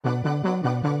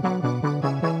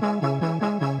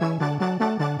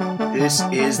This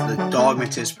is the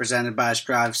Dawg-matist presented by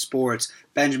Strive Sports.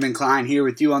 Benjamin Klein here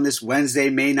with you on this Wednesday,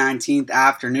 May 19th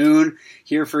afternoon.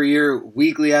 Here for your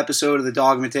weekly episode of the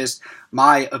Dawg-matist,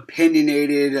 my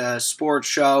opinionated sports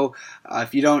show.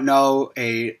 If you don't know,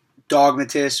 a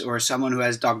dogmatist or someone who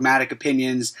has dogmatic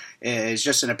opinions is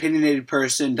just an opinionated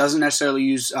person, doesn't necessarily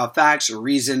use facts or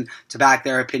reason to back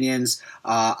their opinions.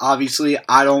 Obviously,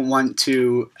 I don't want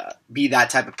to be that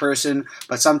type of person,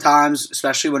 but sometimes,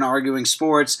 especially when arguing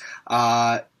sports,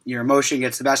 your emotion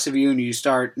gets the best of you and you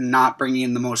start not bringing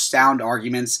in the most sound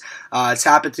arguments. It's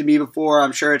happened to me before.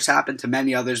 I'm sure it's happened to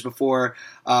many others before.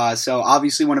 So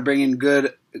obviously want to bring in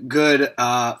good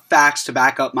facts to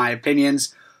back up my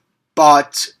opinions,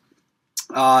 but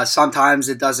sometimes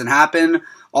it doesn't happen.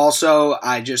 Also,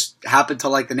 I just happen to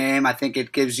like the name. I think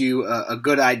it gives you a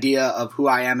good idea of who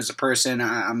I am as a person.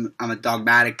 I'm a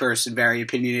dogmatic person, very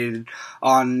opinionated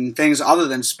on things other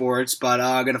than sports, but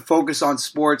I'm going to focus on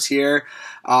sports here.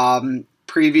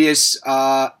 Previous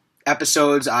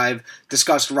episodes, I've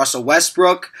discussed Russell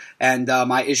Westbrook and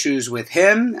my issues with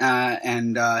him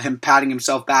and him patting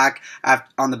himself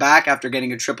on the back after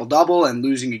getting a triple-double and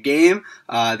losing a game.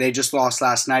 They just lost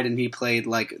last night and he played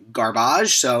like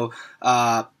garbage. So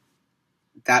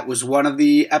that was one of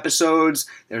the episodes.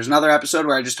 There's another episode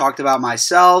where I just talked about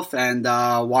myself and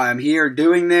why I'm here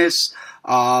doing this.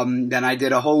 Then I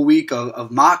did a whole week of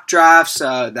mock drafts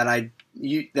that I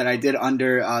did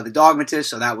under the Dawg-matist,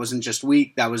 so that wasn't just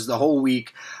week, that was the whole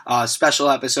week, special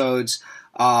episodes.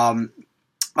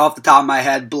 Off the top of my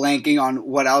head, blanking on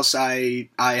what else I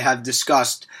have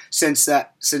discussed since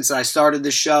I started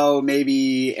the show.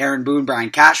 Maybe Aaron Boone, Brian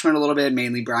Cashman a little bit,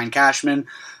 mainly Brian Cashman.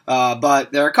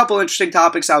 But there are a couple interesting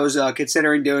topics I was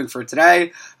considering doing for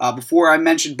today. Before I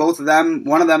mentioned both of them,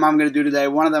 one of them I'm going to do today,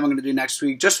 one of them I'm going to do next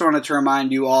week. Just wanted to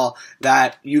remind you all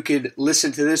that you could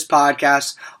listen to this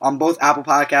podcast on both Apple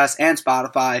Podcasts and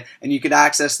Spotify, and you could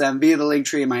access them via the link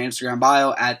tree in my Instagram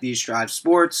bio at Strive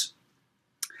Sports.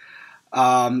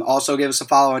 Also give us a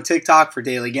follow on TikTok for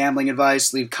daily gambling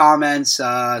advice. Leave comments,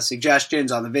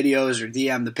 suggestions on the videos, or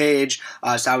DM the page.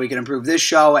 It's how we can improve this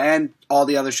show and all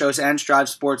the other shows and Strive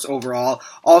Sports overall.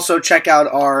 Also check out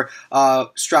our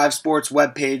Strive Sports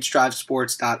webpage,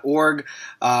 strivesports.org,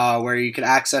 where you can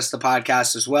access the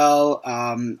podcast as well.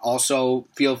 Also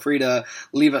feel free to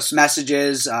leave us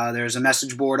messages. There's a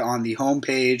message board on the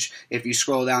homepage if you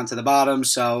scroll down to the bottom.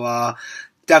 So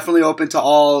definitely open to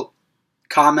all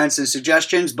comments and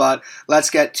suggestions, but let's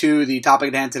get to the topic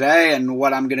at hand today and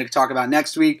what I'm going to talk about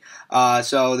next week.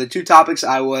 So the two topics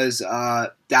I was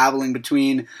dabbling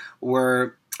between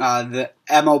were the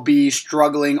MLB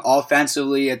struggling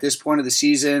offensively at this point of the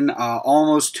season,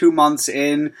 almost 2 months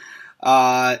in.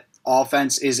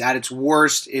 Offense is at its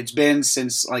worst it's been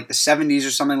since like the 70s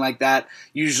or something like that.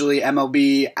 Usually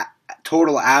MLB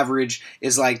total average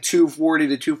is like 240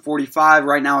 to 245.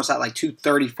 Right now it's at like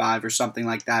 235 or something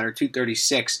like that, or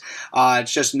 236.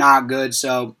 It's just not good.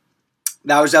 So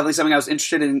that was definitely something I was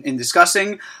interested in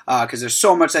discussing because there's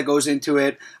so much that goes into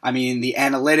it. I mean, the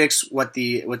analytics, what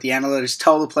the analytics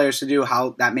tell the players to do,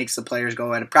 how that makes the players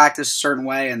go out of practice a certain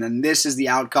way, and then this is the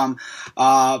outcome.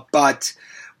 But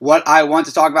what I want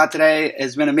to talk about today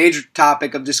has been a major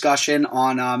topic of discussion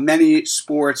on many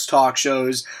sports talk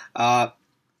shows,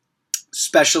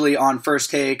 especially on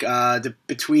First Take,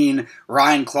 between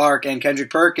Ryan Clark and Kendrick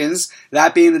Perkins,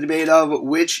 that being the debate of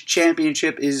which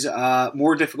championship is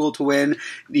more difficult to win,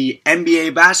 the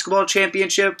NBA basketball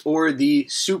championship or the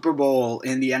Super Bowl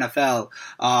in the NFL.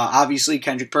 Obviously,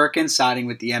 Kendrick Perkins siding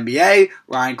with the NBA,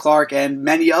 Ryan Clark and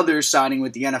many others siding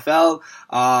with the NFL.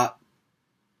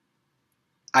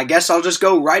 I guess I'll just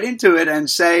go right into it and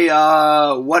say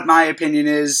what my opinion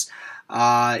is.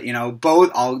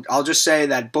 Both. I'll just say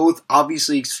that both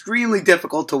obviously extremely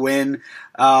difficult to win.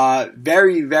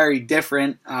 Very, very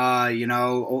different.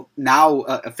 Now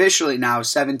officially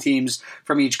 7 teams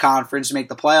from each conference make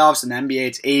the playoffs. In the NBA,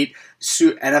 it's 8.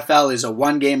 NFL is a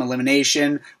 1-game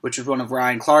elimination, which is one of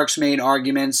Ryan Clark's main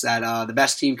arguments, that the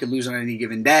best team could lose on any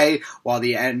given day, while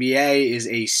the NBA is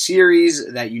a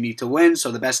series that you need to win, so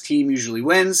the best team usually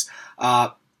wins.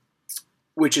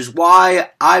 Which is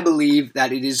why I believe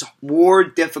that it is more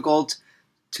difficult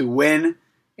to win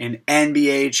an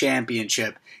NBA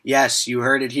championship. Yes, you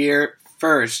heard it here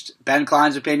first. Ben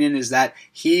Klein's opinion is that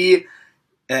he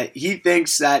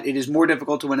thinks that it is more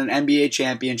difficult to win an NBA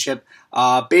championship.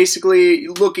 Basically,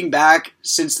 looking back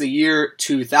since the year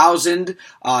 2000,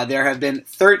 there have been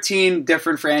 13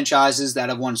 different franchises that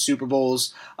have won Super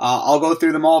Bowls. I'll go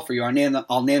through them all for you. I'll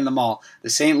name them all. The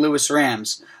St. Louis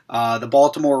Rams, the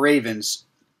Baltimore Ravens,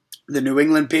 the New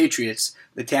England Patriots,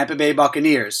 the Tampa Bay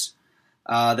Buccaneers,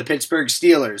 the Pittsburgh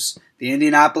Steelers, the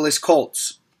Indianapolis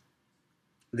Colts,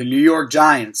 the New York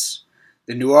Giants,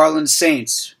 the New Orleans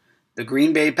Saints, the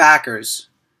Green Bay Packers,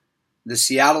 the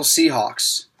Seattle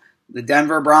Seahawks, the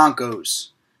Denver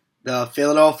Broncos, the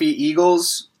Philadelphia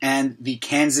Eagles, and the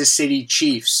Kansas City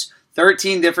Chiefs.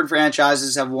 13 different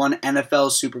franchises have won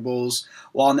NFL Super Bowls,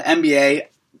 while in the NBA,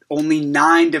 only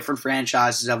 9 different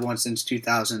franchises have won since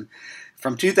 2000.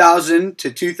 From 2000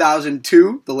 to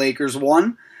 2002, the Lakers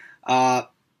won.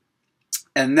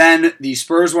 And then the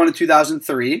Spurs won in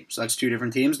 2003, so that's 2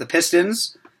 different teams. The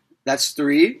Pistons, that's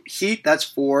 3. Heat, that's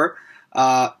 4.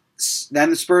 Then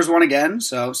the Spurs won again,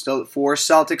 so still at 4.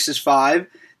 Celtics is 5.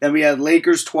 Then we had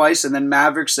Lakers twice, and then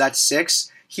Mavericks, that's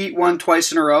 6. Heat won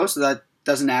twice in a row, so that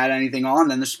doesn't add anything on.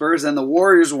 Then the Spurs, then the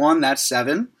Warriors won, that's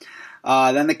 7.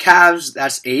 Then the Cavs,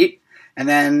 that's 8. And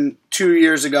then 2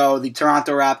 years ago, the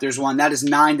Toronto Raptors won. That is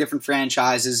 9 different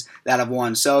franchises that have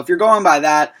won. So if you're going by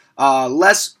that,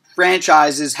 less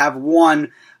franchises have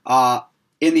won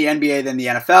in the NBA than the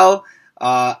NFL.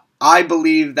 I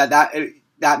believe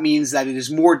that means that it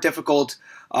is more difficult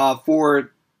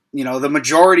for the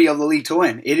majority of the league to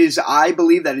win. I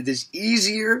believe that it is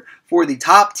easier for the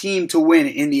top team to win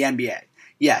in the NBA.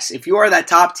 Yes, if you are that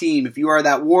top team, if you are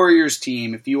that Warriors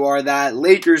team, if you are that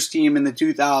Lakers team in the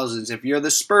 2000s, if you're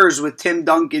the Spurs with Tim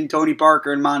Duncan, Tony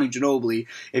Parker, and Manu Ginobili,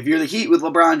 if you're the Heat with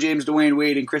LeBron James, Dwayne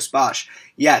Wade, and Chris Bosh,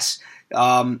 yes,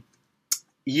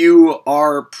 you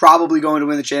are probably going to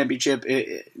win the championship.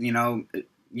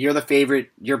 You're the favorite.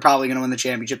 You're probably going to win the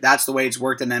championship. That's the way it's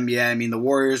worked in the NBA. I mean, the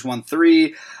Warriors won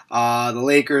 3. The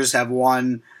Lakers have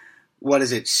won,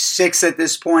 6 at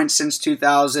this point since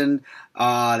 2000.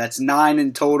 That's 9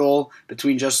 in total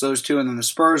between just those 2. And then the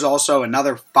Spurs also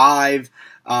another 5.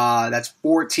 That's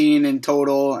 14 in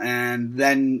total. And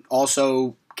then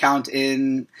also count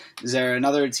in, is there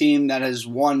another team that has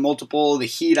won multiple? The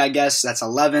Heat, I guess, that's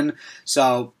 11.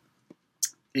 So,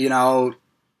 just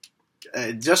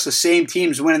the same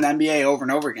teams winning the NBA over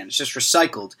and over again. It's just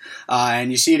recycled. And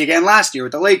you see it again last year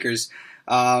with the Lakers.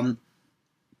 But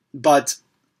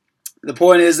the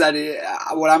point is that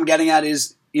what I'm getting at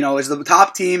is, as the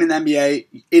top team in the NBA,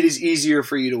 it is easier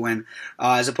for you to win.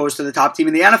 As opposed to the top team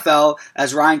in the NFL,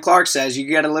 as Ryan Clark says, you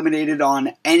get eliminated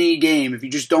on any game. If you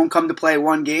just don't come to play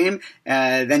one game,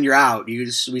 then you're out. We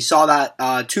saw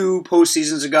that 2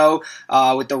 postseasons ago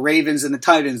with the Ravens and the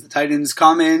Titans. The Titans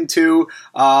come into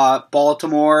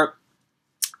Baltimore,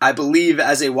 I believe,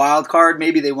 as a wild card.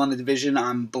 Maybe they won the division.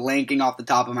 I'm blanking off the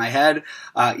top of my head.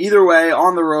 Either way,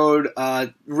 on the road,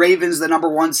 Ravens, the number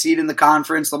 1 seed in the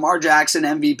conference. Lamar Jackson,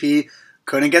 MVP,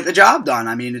 couldn't get the job done.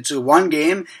 I mean, it's a 1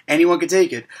 game. Anyone can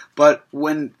take it. But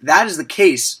when that is the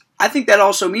case, I think that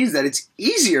also means that it's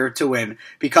easier to win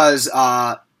because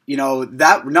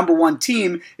that number 1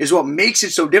 team is what makes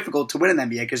it so difficult to win in the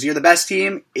NBA because you're the best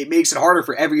team. It makes it harder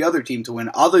for every other team to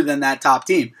win other than that top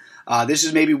team. This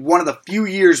is maybe one of the few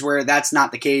years where that's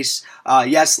not the case.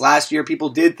 Yes, last year people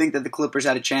did think that the Clippers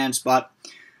had a chance, but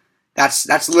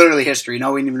that's literally history.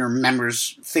 No one even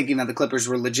remembers thinking that the Clippers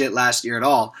were legit last year at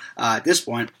all at this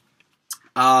point.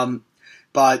 But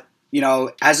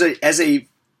as a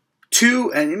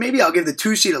 2, and maybe I'll give the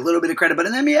 2 seed a little bit of credit, but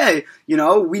in the NBA,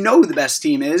 we know who the best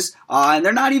team is, and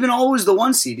they're not even always the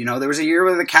 1 seed. There was a year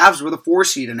where the Cavs were the 4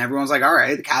 seed, and everyone's like, all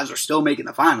right, the Cavs are still making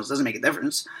the finals. Doesn't make a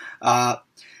difference.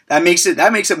 That makes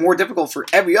it more difficult for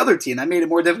every other team. That made it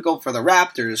more difficult for the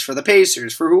Raptors, for the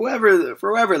Pacers, for whoever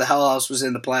the hell else was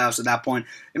in the playoffs at that point.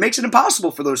 It makes it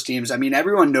impossible for those teams. I mean,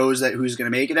 everyone knows that who's going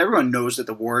to make it. Everyone knows that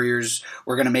the Warriors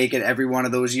were going to make it every one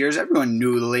of those years. Everyone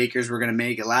knew the Lakers were going to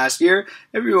make it last year.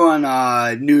 Everyone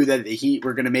knew that the Heat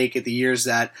were going to make it the years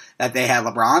that they had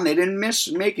LeBron. They didn't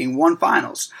miss making 1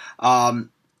 finals.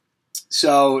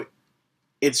 So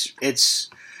it's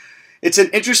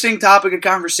an interesting topic of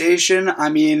conversation. I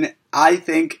mean, I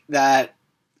think that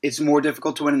it's more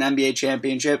difficult to win an NBA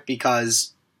championship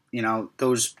because,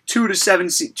 those 2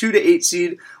 to 8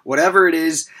 seed, whatever it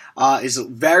is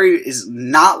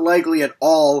not likely at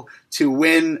all to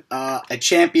win a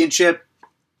championship.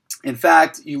 In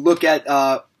fact, you look at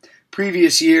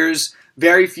previous years,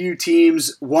 very few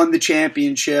teams won the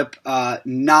championship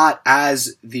not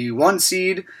as the 1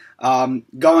 seed.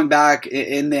 Going back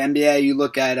in the NBA, you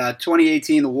look at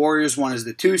 2018, the Warriors won as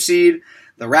the 2 seed.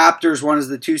 The Raptors won as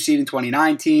the 2 seed in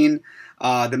 2019.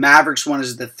 The Mavericks won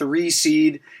as the 3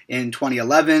 seed in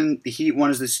 2011. The Heat won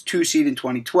as the 2 seed in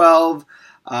 2012.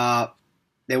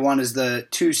 They won as the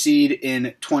 2 seed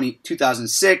in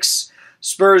 2006.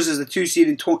 Spurs as the 2 seed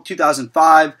in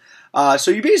 2005.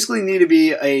 So you basically need to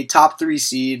be a top 3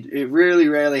 seed. It really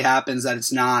rarely happens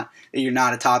that you're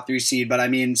not a top 3 seed. But I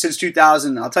mean, since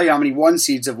 2000, I'll tell you how many 1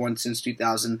 seeds have won since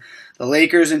 2000. The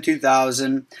Lakers in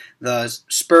 2000, the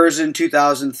Spurs in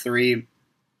 2003,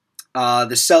 the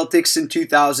Celtics in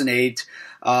 2008,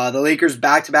 the Lakers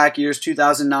back-to-back years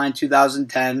 2009,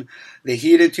 2010, the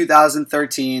Heat in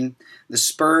 2013, the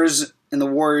Spurs and the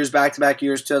Warriors back-to-back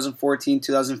years 2014,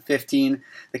 2015,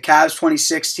 the Cavs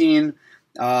 2016,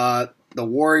 the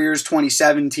Warriors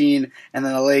 2017, and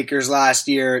then the Lakers last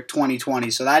year 2020.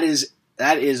 So that is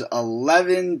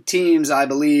 11 teams, I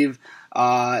believe.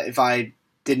 If I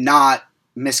did not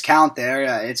miscount there,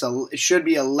 it should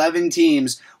be 11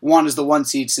 teams. One is the 1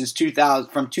 seed since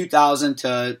 2000, from 2000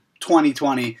 to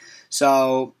 2020.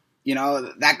 So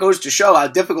that goes to show how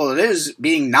difficult it is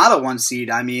being not a 1 seed.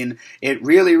 I mean, it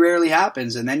really rarely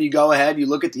happens. And then you go ahead, you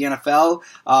look at the NFL,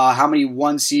 how many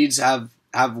 1 seeds have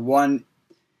won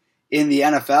in the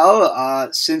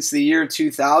NFL since the year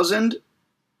 2000.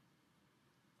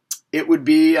 It would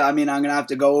be, I'm going to have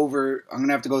to go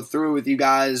through with you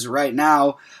guys right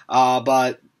now,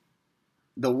 but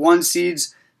the 1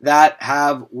 seeds that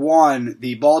have won,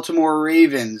 the Baltimore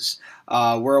Ravens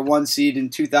were a 1 seed in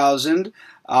 2000.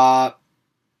 That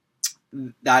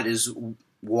is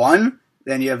 1.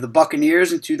 Then you have the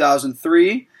Buccaneers in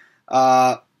 2003.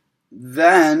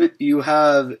 Then you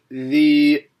have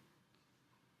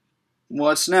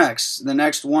what's next? The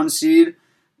next 1 seed,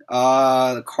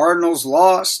 the Cardinals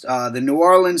lost. The New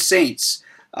Orleans Saints,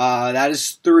 that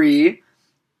is 3.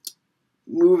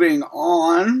 Moving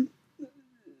on,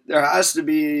 there has to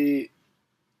be,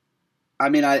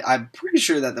 I'm pretty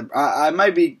sure that I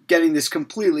might be getting this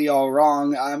completely all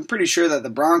wrong. I'm pretty sure that the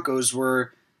Broncos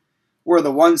were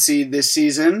the 1 seed this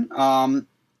season.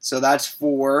 So that's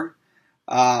 4.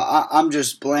 I'm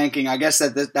just blanking. I guess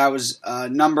that was a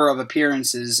number of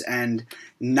appearances and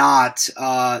not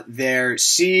their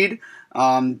seed.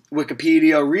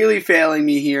 Wikipedia really failing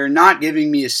me here, not giving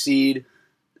me a seed.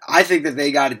 I think that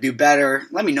they got to do better.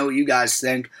 Let me know what you guys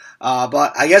think.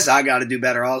 But I guess I got to do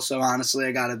better also, honestly.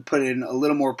 I got to put in a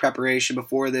little more preparation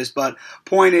before this. But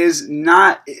point is,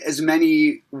 not as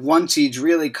many 1 seeds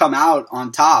really come out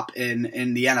on top in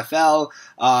the NFL.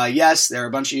 Yes, there are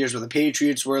a bunch of years where the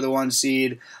Patriots were the 1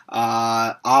 seed.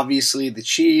 Obviously, the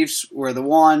Chiefs were the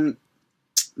 1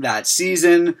 that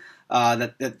season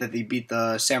that they beat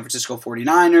the San Francisco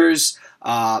 49ers.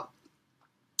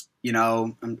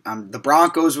 The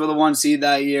Broncos were the 1 seed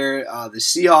that year. The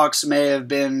Seahawks may have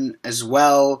been as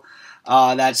well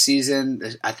that season.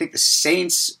 I think the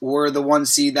Saints were the 1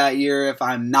 seed that year, if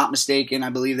I'm not mistaken. I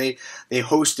believe they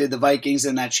hosted the Vikings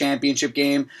in that championship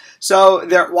game. So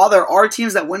while there are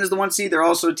teams that win as the 1 seed, there are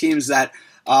also teams that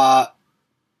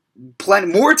plenty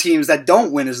more teams that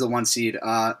don't win as the 1 seed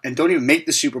and don't even make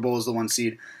the Super Bowl as the 1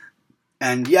 seed.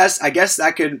 And yes, I guess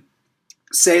that could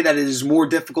say that it is more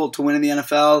difficult to win in the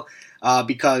NFL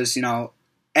because,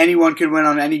 anyone could win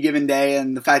on any given day,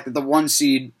 and the fact that the 1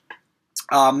 seed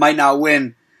might not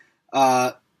win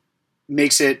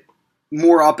makes it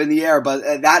more up in the air.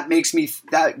 But that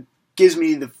gives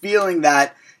me the feeling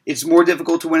that it's more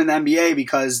difficult to win in the NBA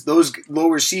because those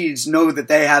lower seeds know that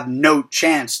they have no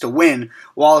chance to win.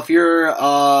 While if you're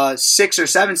a 6 or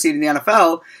 7 seed in the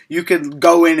NFL, you could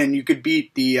go in and you could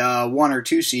beat the 1 or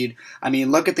 2 seed.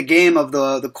 Look at the game of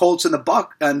the Colts and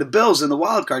the Bills in the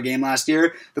wild card game last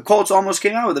year. The Colts almost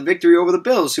came out with a victory over the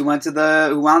Bills, who wound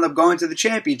up going to the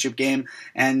championship game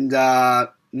and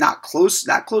not close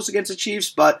against the Chiefs,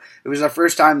 but it was our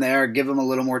first time there. Give them a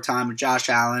little more time with Josh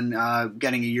Allen,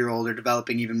 getting a year older,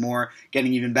 developing even more,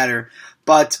 getting even better.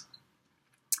 But,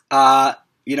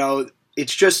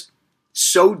 it's just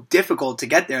so difficult to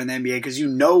get there in the NBA because you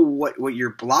know what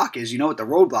your block is, you know what the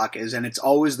roadblock is, and it's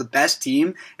always the best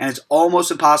team, and it's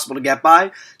almost impossible to get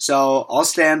by. So I'll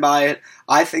stand by it.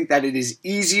 I think that it is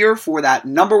easier for that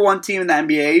number 1 team in the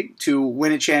NBA to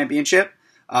win a championship.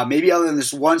 Maybe other than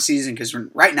this 1 season, because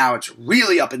right now it's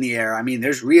really up in the air.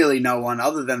 There's really no one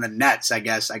other than the Nets, I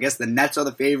guess. I guess the Nets are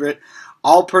the favorite.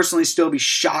 I'll personally still be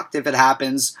shocked if it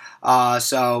happens.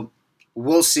 So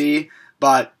we'll see.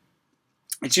 But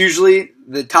it's usually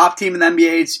the top team in the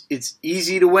NBA. It's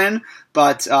easy to win.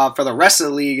 But for the rest of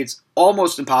the league, it's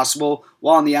almost impossible.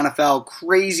 While in the NFL,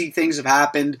 crazy things have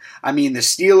happened. The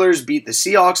Steelers beat the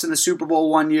Seahawks in the Super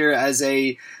Bowl 1 year as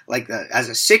a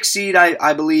 6 seed,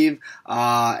 I believe.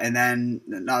 And then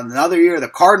another year, the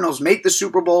Cardinals make the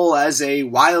Super Bowl as a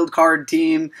wild card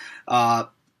team.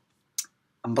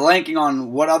 I'm blanking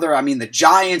on what other. The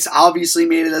Giants obviously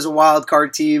made it as a wild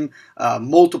card team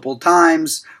multiple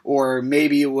times, or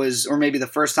maybe the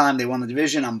first time they won the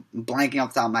division. I'm blanking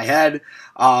off the top of my head,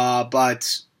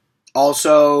 but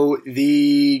Also,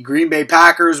 the Green Bay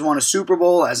Packers won a Super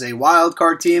Bowl as a wild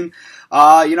card team.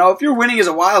 If you're winning as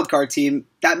a wild card team,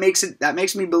 that makes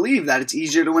me believe that it's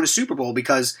easier to win a Super Bowl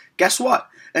because guess what?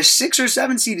 A 6 or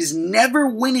 7 seed is never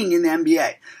winning in the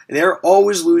NBA. They're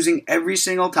always losing every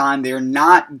single time. They're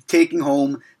not taking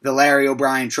home the Larry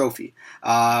O'Brien trophy.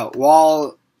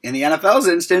 While in the NFL's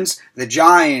instance, the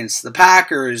Giants, the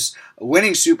Packers,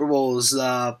 winning Super Bowls,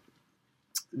 not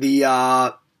the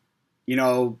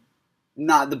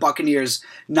Buccaneers,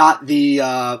 not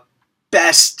the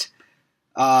best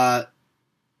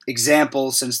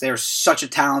example since they're such a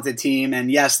talented team.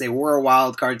 And yes, they were a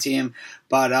wild card team,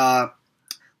 but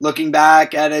looking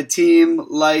back at a team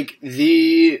like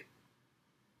the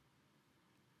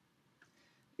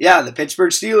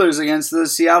Pittsburgh Steelers against the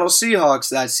Seattle Seahawks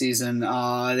that season,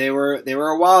 they were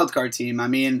a wild card team. I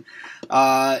mean,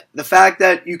 the fact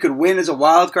that you could win as a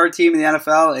wild card team in the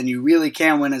NFL and you really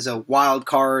can win as a wild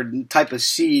card type of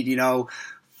seed,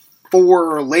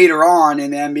 for later on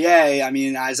in the NBA. I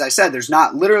mean, as I said, there's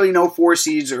literally no 4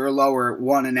 seeds or lower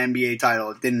won an NBA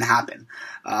title. It didn't happen.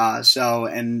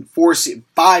 And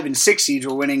 5 and 6 seeds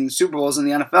were winning Super Bowls in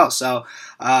the NFL. So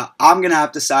I'm going to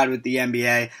have to side with the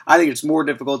NBA. I think it's more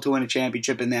difficult to win a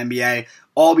championship in the NBA,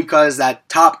 all because that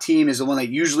top team is the one that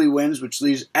usually wins, which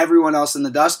leaves everyone else in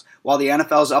the dust. While the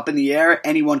NFL is up in the air,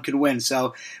 anyone could win.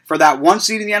 So for that 1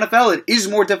 seed in the NFL, it is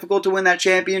more difficult to win that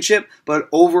championship. But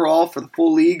overall, for the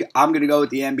full league, I'm going to go with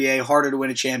the NBA. Harder to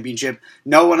win a championship.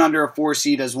 No one under a 4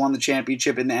 seed has won the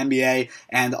championship in the NBA,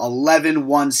 and 11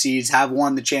 1 seeds have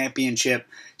won the championship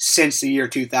since the year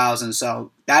 2000. So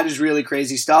that is really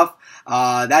crazy stuff.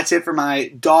 That's it for my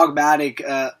dogmatic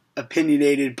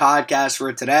opinionated podcast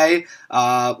for today.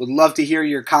 Would love to hear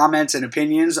your comments and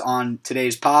opinions on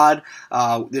today's pod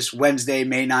this Wednesday,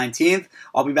 May 19th.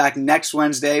 I'll be back next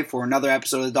Wednesday for another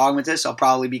episode of the Dawg-matist. I'll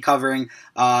probably be covering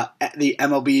the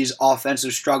MLB's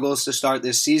offensive struggles to start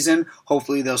this season.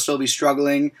 Hopefully they'll still be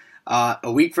struggling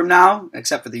a week from now,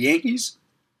 except for the Yankees.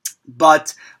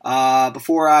 But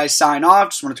before I sign off,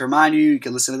 just wanted to remind you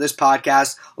can listen to this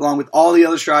podcast along with all the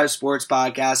other Strive Sports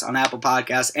podcasts on Apple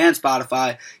Podcasts and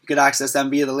Spotify. You can access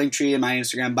them via the link tree in my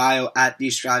Instagram bio at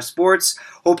 @TheStriveSports.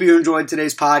 Hope you enjoyed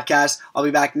today's podcast. I'll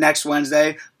be back next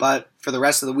Wednesday, but for the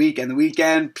rest of the week and the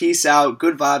weekend, peace out.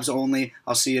 Good vibes only.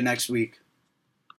 I'll see you next week.